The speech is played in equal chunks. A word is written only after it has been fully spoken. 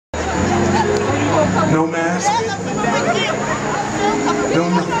No mask. No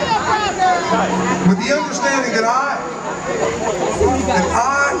nothing. With the understanding that I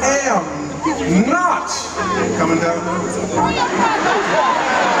am not coming down.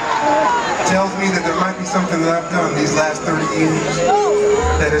 Tells me that there might be something that I've done these last 30 years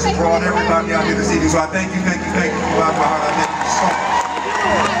that has brought everybody out here this evening. So I thank you from the bottom of my heart. I thank you so much.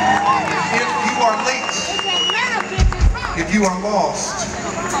 If you are late, if you are lost,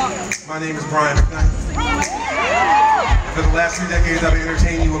 my name is McKnight. For the last 3 decades, I've been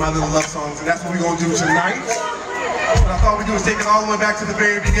entertaining you with my little love songs, and that's what we're going to do tonight. What I thought we'd do is take it all the way back to the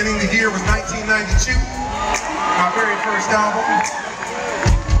very beginning. The year was 1992, my very first album.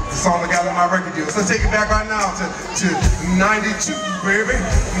 The song I got on my record deal. So let's take it back right now to 92, baby.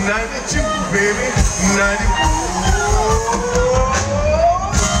 92, baby. 92.